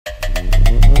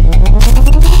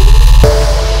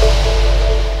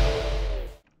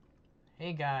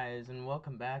Hey guys, and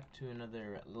welcome back to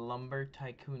another Lumber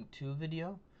Tycoon 2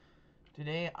 video.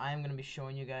 Today I'm going to be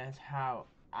showing you guys how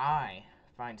I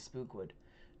find spookwood.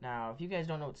 Now, if you guys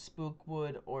don't know what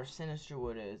spookwood or sinister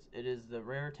wood is, it is the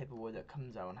rare type of wood that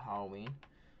comes out on Halloween.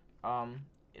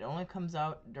 It only comes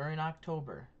out during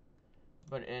October,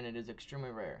 and it is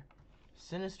extremely rare.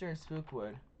 Sinister and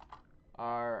spookwood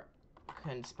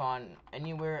can spawn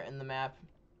anywhere in the map,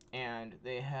 and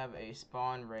they have a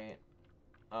spawn rate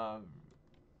of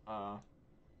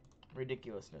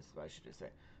ridiculousness, I should just say.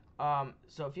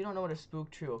 So if you don't know what a spook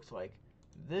tree looks like,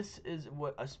 this is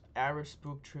what an average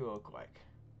spook tree will look like.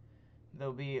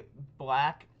 They'll be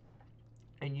black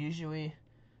and usually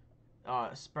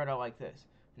spread out like this.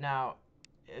 Now,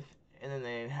 and then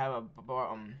they have a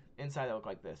inside that look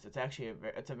like this. It's actually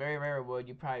it's a very rare wood.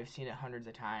 You've probably seen it hundreds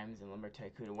of times in Lumber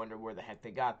Tycoon and wonder where the heck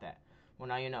they got that. Well,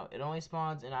 now you know. It only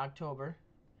spawns in October.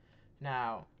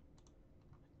 Now,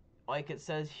 like it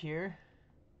says here,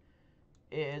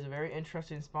 it is a very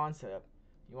interesting spawn setup.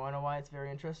 You want to know why it's very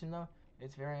interesting though?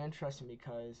 It's very interesting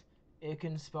because it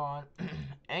can spawn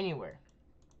anywhere.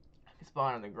 It can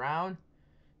spawn on the ground.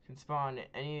 It can spawn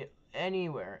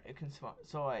anywhere. It can spawn.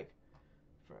 So it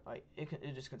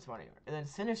just can spawn anywhere. And then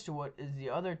sinister wood is the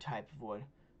other type of wood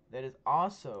that is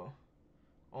also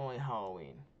only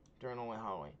Halloween, during only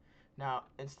Halloween. Now,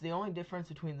 it's the only difference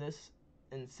between this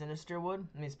and sinister wood.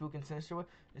 I mean, spook and sinister wood.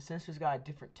 The sinister's got a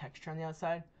different texture on the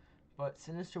outside. But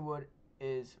sinister wood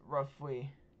is roughly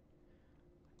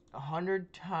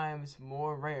 100 times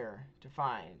more rare to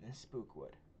find than spook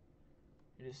wood.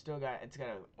 It's got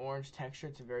an orange texture.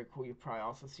 It's very cool. You've probably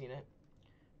also seen it,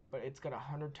 but it's got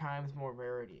 100 times more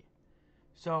rarity.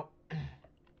 So,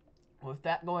 with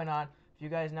that going on, if you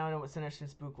guys now know what sinister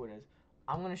and spook wood is,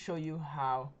 I'm going to show you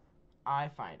how I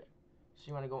find it. So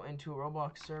you want to go into a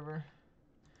Roblox server.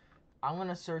 I'm going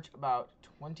to search about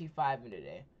 25 minutes a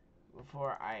day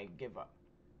before I give up.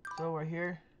 So we're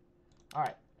here.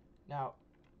 Alright. Now,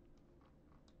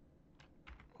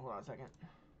 hold on a second.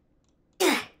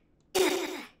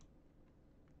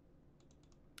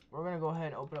 We're going to go ahead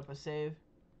and open up a save.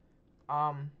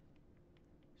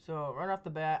 So right off the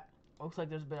bat, looks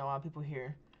like there's been a lot of people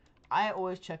here. I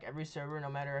always check every server, no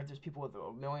matter if there's people with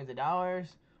millions of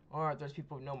dollars or if there's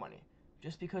people with no money.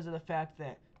 Just because of the fact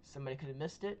that somebody could have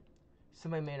missed it.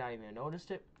 Somebody may not even have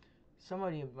noticed it.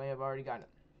 Somebody may have already gotten it.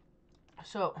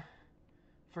 So,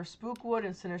 for spookwood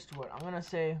and sinisterwood, I'm going to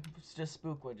say it's just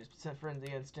spookwood, just for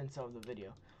the instance of the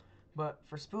video. But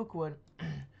for spookwood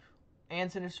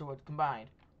and sinisterwood combined,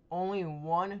 only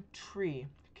one tree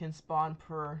can spawn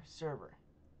per server.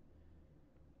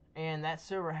 And that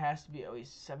server has to be at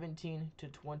least 17 to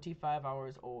 25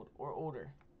 hours old or older.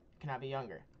 It cannot be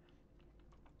younger.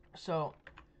 So,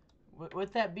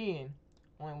 with that being,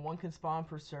 only one can spawn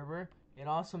per server. It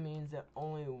also means that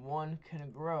only one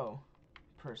can grow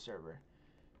per server.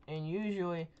 And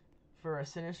usually, for a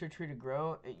sinister tree to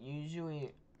grow, it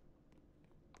usually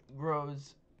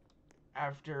grows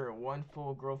after one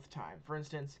full growth time. For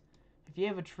instance, if you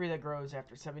have a tree that grows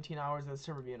after 17 hours of the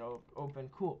server being open,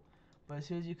 cool. But as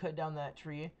soon as you cut down that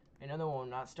tree, another one will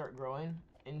not start growing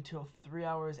until 3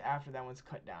 hours after that one's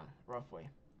cut down, roughly.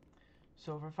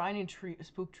 So for finding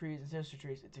spook trees and sinister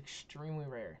trees, it's extremely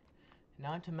rare.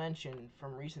 Not to mention,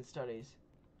 from recent studies,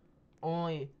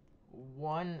 only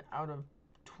 1 out of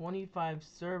 25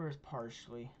 servers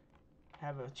partially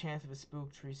have a chance of a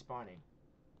spook tree spawning.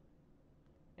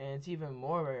 And it's even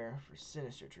more rare for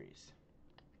sinister trees.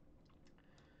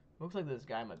 Looks like this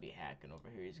guy might be hacking over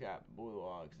here. He's got blue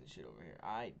logs and shit over here.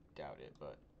 I doubt it,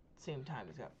 but at the same time,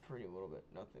 he's got pretty little bit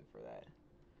nothing for that.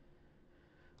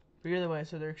 But either way,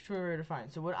 so they're extremely rare to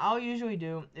find. So what I'll usually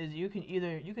do is you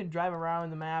can drive around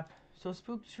the map. So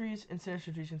spook trees and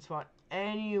sinister trees can spawn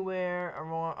anywhere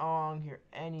along here,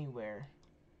 anywhere.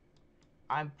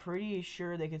 I'm pretty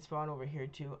sure they can spawn over here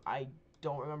too. I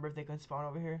don't remember if they can spawn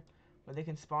over here, but they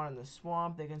can spawn in the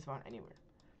swamp. They can spawn anywhere.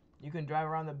 You can drive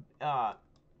around the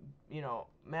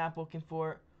map looking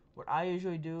for it. What I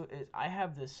usually do is I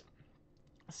have this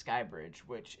sky bridge,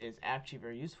 which is actually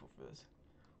very useful for this.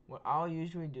 What I'll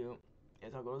usually do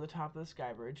is I'll go to the top of the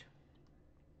sky bridge.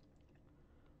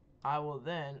 I will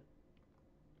then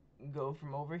go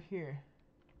from over here,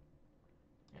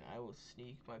 and I will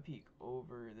sneak my peek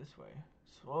over this way,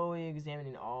 slowly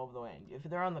examining all of the land. If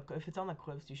it's on the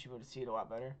cliffs, you should be able to see it a lot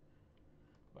better.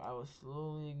 But I will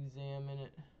slowly examine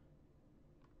it.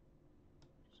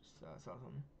 Just saw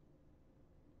something.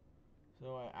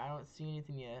 So I don't see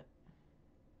anything yet.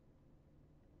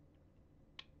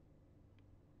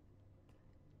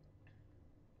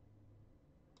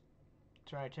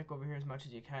 Try to check over here as much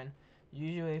as you can.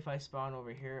 Usually if I spawn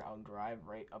over here, I'll drive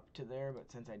right up to there,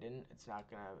 but since I didn't,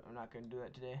 I'm not gonna do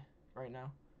that today, right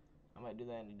now. I might do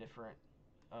that in a different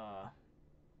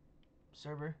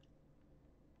server,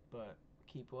 but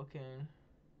keep looking.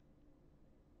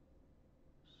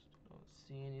 Still don't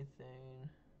see anything.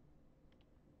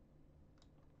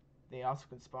 They also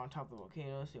can spawn on top of the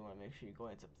volcano, so you want to make sure you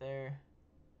glance up there.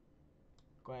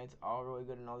 Glance all really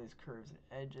good in all these curves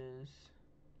and edges.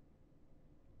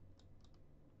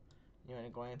 You want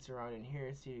to glance around in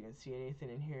here, see if you can see anything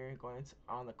in here. Glance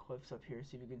on the cliffs up here,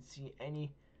 see if you can see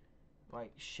any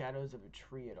like shadows of a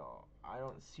tree at all. I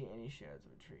don't see any shadows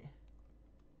of a tree.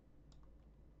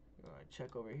 You want to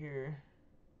check over here.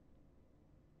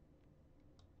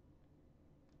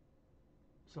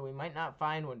 So we might not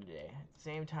find one today. At the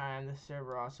same time, the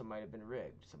server also might have been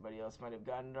rigged. Somebody else might have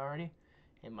gotten it already.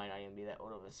 It might not even be that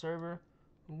old of a server.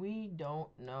 We don't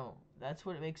know. That's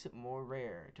what makes it more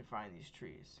rare to find these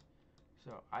trees.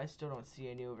 So I still don't see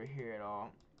any over here at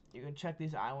all. You can check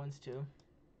these islands too.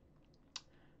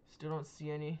 Still don't see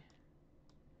any.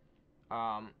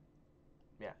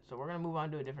 Yeah, so we're gonna move on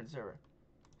to a different server.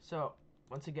 So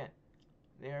once again,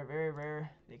 they are very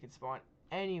rare. They can spawn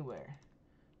anywhere.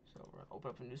 So we're gonna open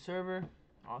up a new server.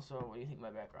 Also, what do you think of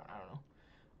my background? I don't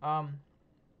know.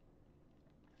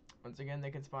 Once again,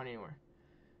 they can spawn anywhere.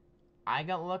 I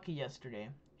got lucky yesterday,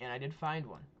 and I did find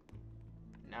one.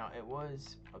 Now it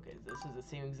was okay. This is the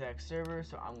same exact server,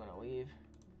 so I'm gonna leave.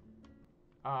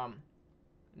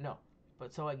 No,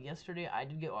 but so like yesterday, I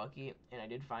did get lucky, and I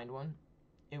did find one.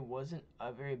 It wasn't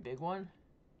a very big one.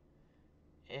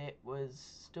 It was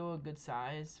still a good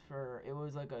size for. It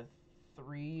was like a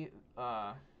three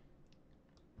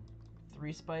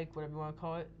spike, whatever you want to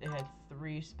call it. It had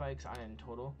 3 spikes on it in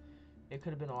total. It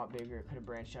could have been a lot bigger. It could have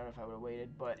branched out if I would have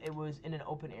waited, but it was in an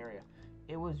open area.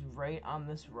 It was right on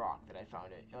this rock that I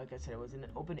found it. Like I said, it was in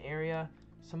an open area.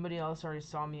 Somebody else already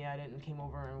saw me at it and came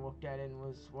over and looked at it and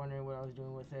was wondering what I was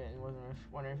doing with it and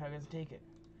wondering if I could take it.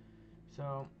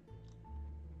 So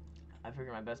I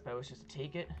figured my best bet was just to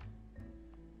take it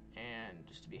and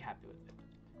just to be happy with it.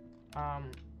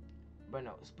 But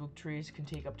no, spook trees can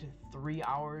take up to 3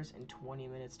 hours and 20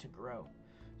 minutes to grow.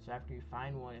 So after you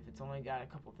find one, if it's only got a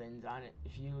couple things on it,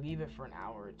 if you leave it for an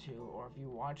hour or two, or if you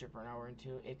watch it for an hour or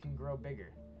two, it can grow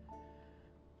bigger.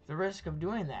 The risk of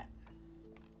doing that,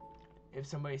 if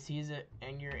somebody sees it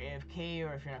and you're AFK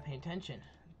or if you're not paying attention,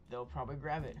 they'll probably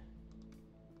grab it.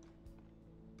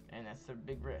 And that's the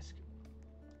big risk.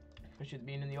 Especially with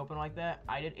being in the open like that.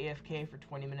 I did AFK for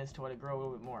 20 minutes to let it grow a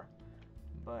little bit more.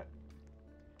 But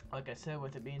like I said,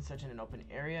 with it being such an open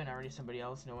area and already somebody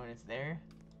else knowing it's there,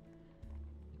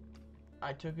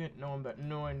 I took it knowing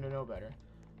to know better.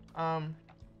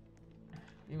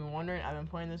 You've been wondering, I've been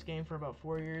playing this game for about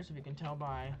 4 years, if you can tell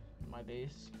by my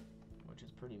base, which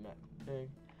is pretty big.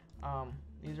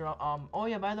 These are all, oh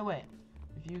yeah, by the way,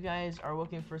 if you guys are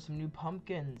looking for some new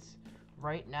pumpkins,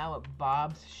 right now at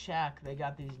Bob's Shack, they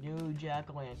got these new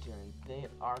jack-o'-lanterns. They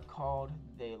are called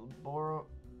the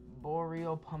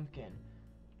Boreal Pumpkin.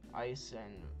 Ice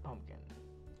and pumpkin.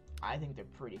 I think they're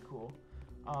pretty cool.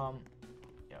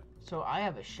 Yeah. So I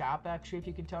have a shop actually, if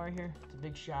you can tell right here. It's a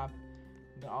big shop.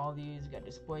 Got all these, got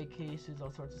display cases, all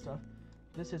sorts of stuff.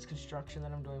 This is construction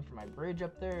that I'm doing for my bridge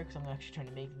up there, because I'm actually trying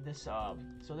to make this so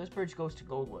this bridge goes to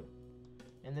Goldwood.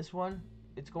 And this one,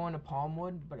 it's going to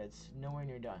Palmwood, but it's nowhere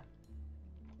near done.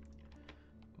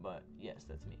 But yes,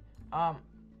 that's me.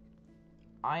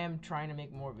 I am trying to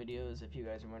make more videos, if you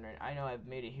guys are wondering. I know I've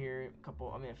made it here,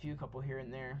 a few couple here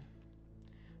and there.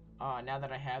 Now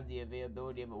that I have the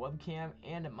availability of a webcam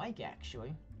and a mic,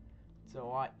 actually, it's a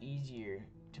lot easier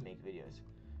to make videos.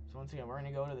 So once again, we're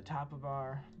gonna go to the top of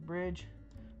our bridge.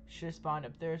 Should have spawned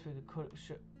up there, so we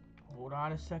could hold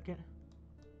on a second.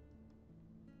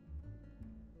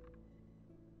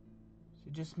 Is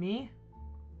it just me?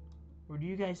 Or do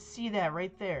you guys see that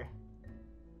right there?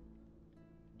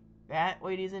 That,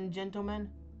 ladies and gentlemen,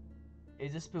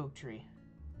 is a spook tree.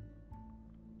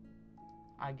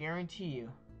 I guarantee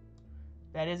you,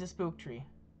 that is a spook tree.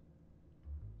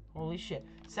 Holy shit.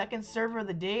 Second server of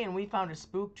the day and we found a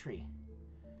spook tree.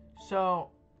 So,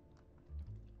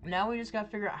 now we just gotta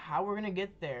figure out how we're gonna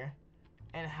get there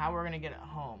and how we're gonna get it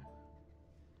home.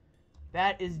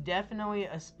 That is definitely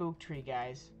a spook tree,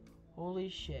 guys. Holy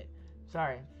shit.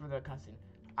 Sorry for the cussing.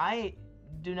 I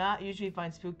do not usually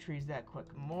find spook trees that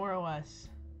quick. More or less,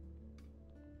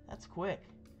 that's quick.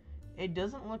 It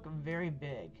doesn't look very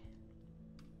big,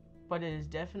 but it is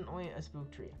definitely a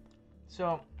spook tree.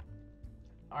 So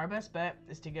our best bet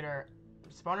is to get our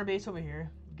spawner base over here,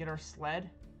 get our sled.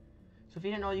 So if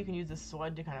you didn't know, you can use the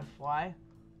sled to kind of fly.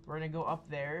 We're gonna go up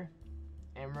there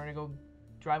and we're gonna go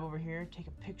drive over here, take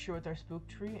a picture with our spook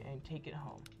tree, and take it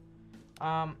home.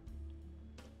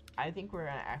 I think we're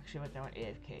gonna actually let that one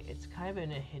AFK. It's kind of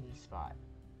in a hidden spot.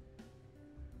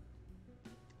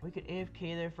 We could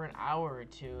AFK there for an hour or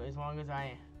two, as long as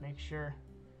I make sure.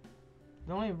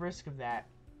 The only risk of that,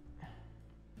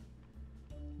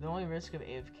 the only risk of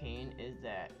AFKing is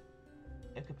that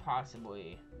I could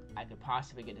possibly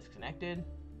get disconnected.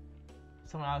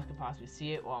 Someone else could possibly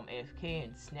see it while I'm AFK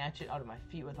and snatch it out of my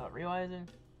feet without realizing.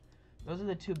 Those are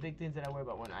the two big things that I worry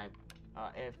about when I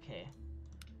AFK.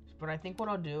 But I think what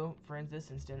I'll do, for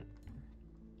this instant,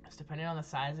 is depending on the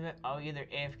size of it, I'll either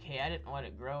AFK at it and let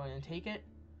it grow and then take it,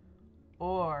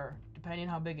 or depending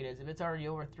on how big it is, if it's already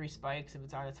over 3 spikes, if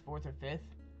it's on its 4th or 5th,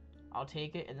 I'll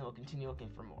take it and then we'll continue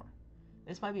looking for more.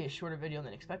 This might be a shorter video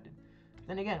than expected.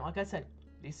 Then again, like I said,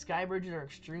 these sky bridges are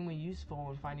extremely useful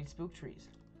when finding spook trees.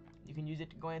 You can use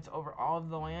it to glance over all of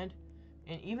the land,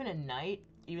 and even at night,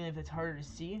 even if it's harder to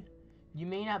see, you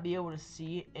may not be able to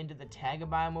see into the taiga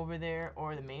biome over there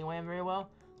or the mainland very well,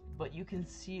 but you can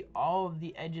see all of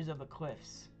the edges of the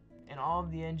cliffs and all of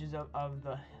the edges of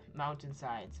the mountain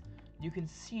sides. You can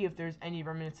see if there's any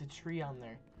remnants of tree on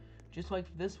there. Just like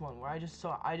this one where I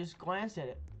just glanced at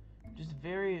it. Just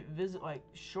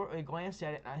shortly glanced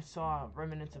at it and I saw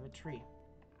remnants of a tree.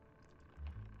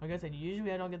 Like I said,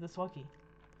 usually I don't get this lucky.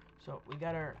 So we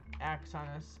got our axe on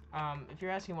us. If you're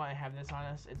asking why I have this on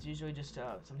us, it's usually just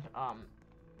some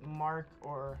mark,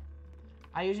 or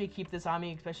I usually keep this on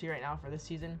me, especially right now for this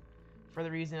season, for the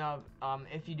reason of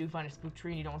if you do find a spook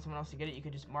tree and you don't want someone else to get it, you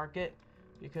could just mark it,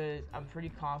 because I'm pretty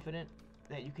confident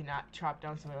that you cannot chop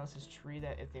down someone else's tree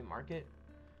that if they mark it.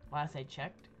 Last I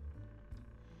checked.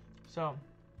 So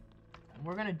what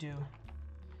we're gonna do,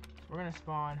 we're gonna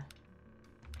spawn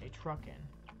a truck in.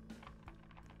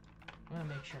 I'm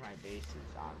gonna make sure my base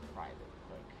is on private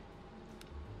quick.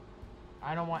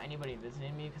 I don't want anybody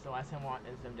visiting me, because the last thing I want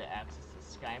is them to access the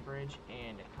sky bridge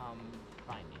and come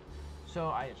find me. So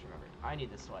I just remembered, I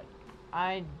need this sled.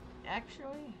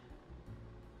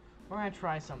 We're gonna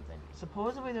try something.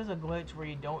 Supposedly there's a glitch where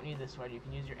you don't need this sled. You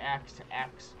can use your axe to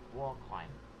axe wall climb.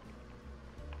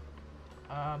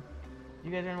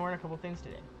 You guys are gonna learn a couple things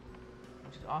today,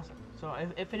 which is awesome. So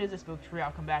if it is a spook tree,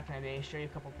 I'll come back and I may show you a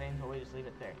couple things, but we'll just leave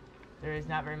it there. There is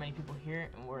not very many people here,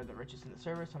 and we're the richest in the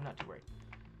server, so I'm not too worried.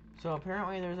 So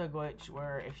apparently there's a glitch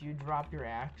where if you drop your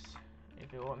axe,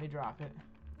 if it will let me drop it,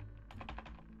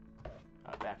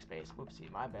 backspace, whoopsie,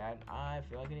 my bad, I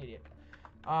feel like an idiot.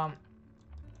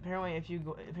 Apparently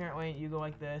you go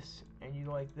like this, and you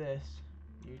go like this,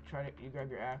 you grab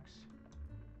your axe.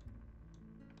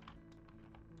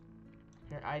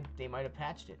 Here, they might have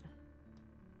patched it.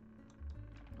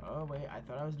 Oh wait, I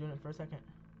thought I was doing it for a second.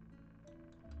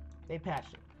 They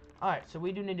patched it. Alright, so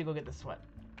we do need to go get the sweat.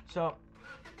 So,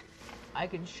 I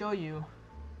can show you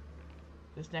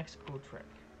this next cool trick.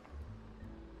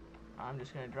 I'm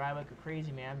just going to drive like a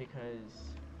crazy man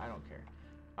because I don't care.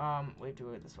 We have to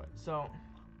go get the sweat. So,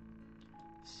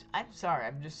 I'm sorry,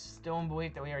 I'm just still in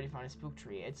belief that we already found a spook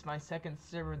tree. It's my second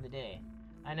server of the day.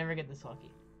 I never get this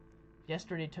lucky.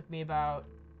 Yesterday took me about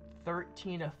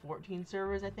 13 to 14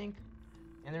 servers, I think.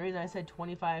 And the reason I said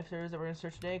 25 servers that we're going to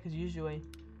search today, because usually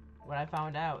what I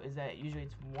found out is that usually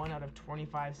it's 1 out of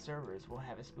 25 servers will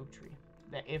have a spook tree,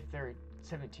 that if they're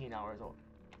 17 hours old,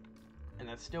 and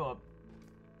that's still a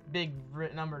big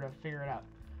number to figure it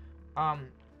out.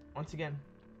 Once again,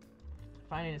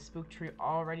 finding a spook tree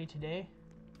already today,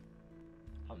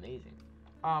 amazing.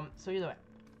 So either way,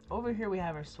 over here we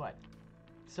have our sweat.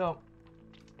 So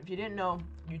if you didn't know,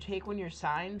 you take one of your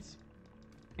signs,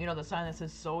 you know, the sign that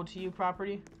says sold to you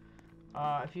property.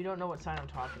 If you don't know what sign I'm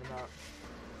talking about,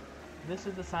 this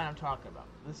is the sign I'm talking about.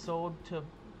 The sold to,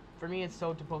 for me it's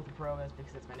sold to Poke the Pro, that's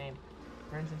because it's my name.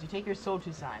 For instance, you take your sold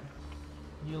to sign,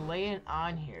 you lay it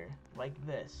on here like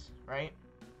this, right?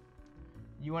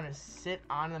 You want to sit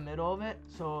on the middle of it,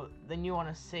 so then you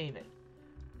want to save it.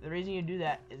 The reason you do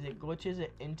that is it glitches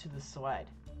it into the sled,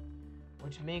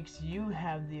 which makes you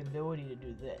have the ability to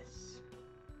do this.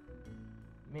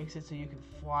 Makes it so you can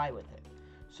fly with it.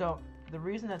 So the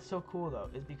reason that's so cool though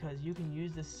is because you can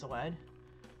use this sled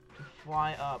to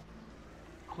fly up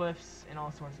cliffs and all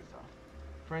sorts of stuff.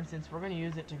 For instance, we're going to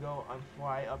use it to go and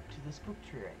fly up to the spook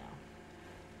tree right now.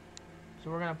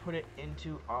 So we're going to put it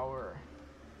into our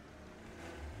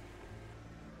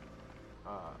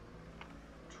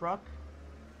truck,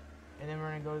 and then we're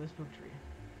going to go to the spook tree.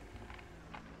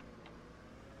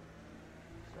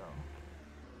 So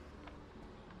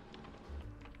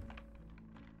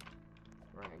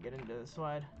we're going to get into the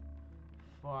sled,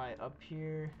 fly up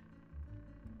here.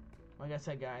 Like I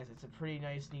said, guys, it's a pretty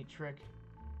nice, neat trick.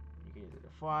 You can use it to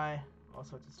fly, all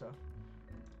sorts of stuff.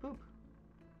 Boop.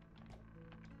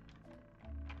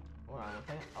 Hold on,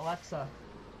 okay. Alexa,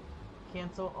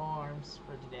 cancel alarms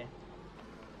for today.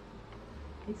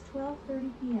 It's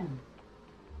 12:30 p.m.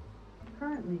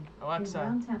 Currently, Alexa, in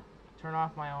downtown. Turn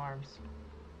off my alarms.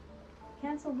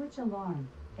 Cancel which alarm?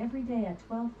 Every day at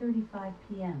 12:35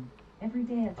 p.m. Every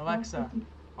day at 12:50. Alexa,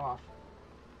 off.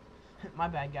 My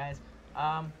bad, guys.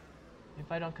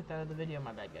 If I don't cut that out of the video,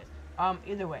 my bad, guys.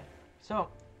 Either way. So,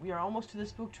 we are almost to the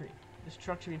spook tree. This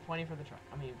truck should be plenty for the truck.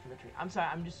 For the tree. I'm sorry,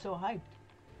 I'm just so hyped.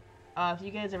 If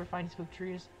you guys ever find spook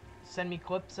trees, send me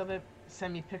clips of it.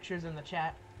 Send me pictures in the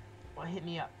chat. Well, hit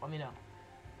me up. Let me know.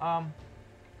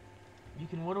 You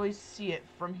can literally see it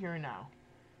from here now.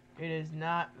 It is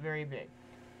not very big.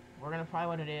 We're gonna probably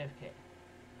want it AFK.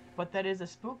 But that is a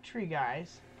spook tree,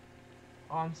 guys.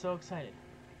 Oh, I'm so excited.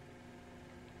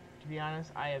 To be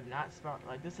honest, I have not spot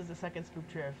like this is the second spook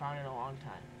tree I've found in a long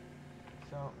time.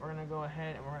 So we're gonna go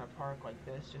ahead and we're gonna park like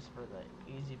this just for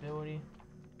the easybility.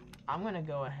 I'm gonna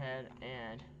go ahead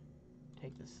and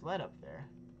take the sled up there.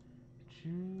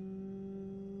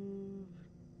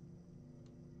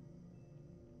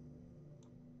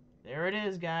 There it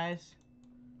is, guys.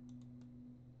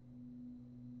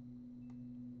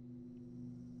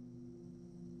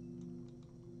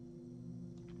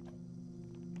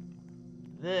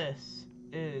 This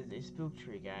is a spook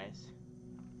tree, guys.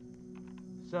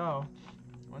 So,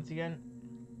 once again,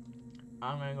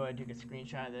 I'm going to go ahead and take a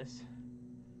screenshot of this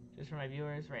just for my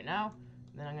viewers right now.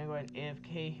 Then I'm going to go ahead and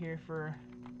AFK here for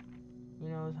who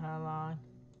knows how long.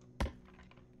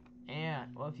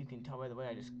 And, well, if you can tell by the way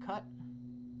I just cut,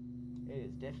 it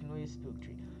is definitely a spook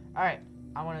tree. Alright,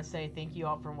 I want to say thank you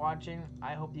all for watching.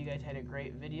 I hope you guys had a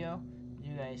great video.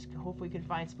 You guys hopefully can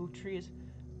find spook trees.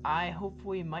 I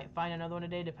hopefully might find another one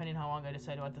today, depending on how long I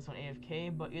decide to let this one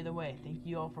AFK. But either way, thank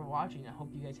you all for watching. I hope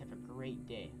you guys have a great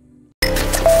day.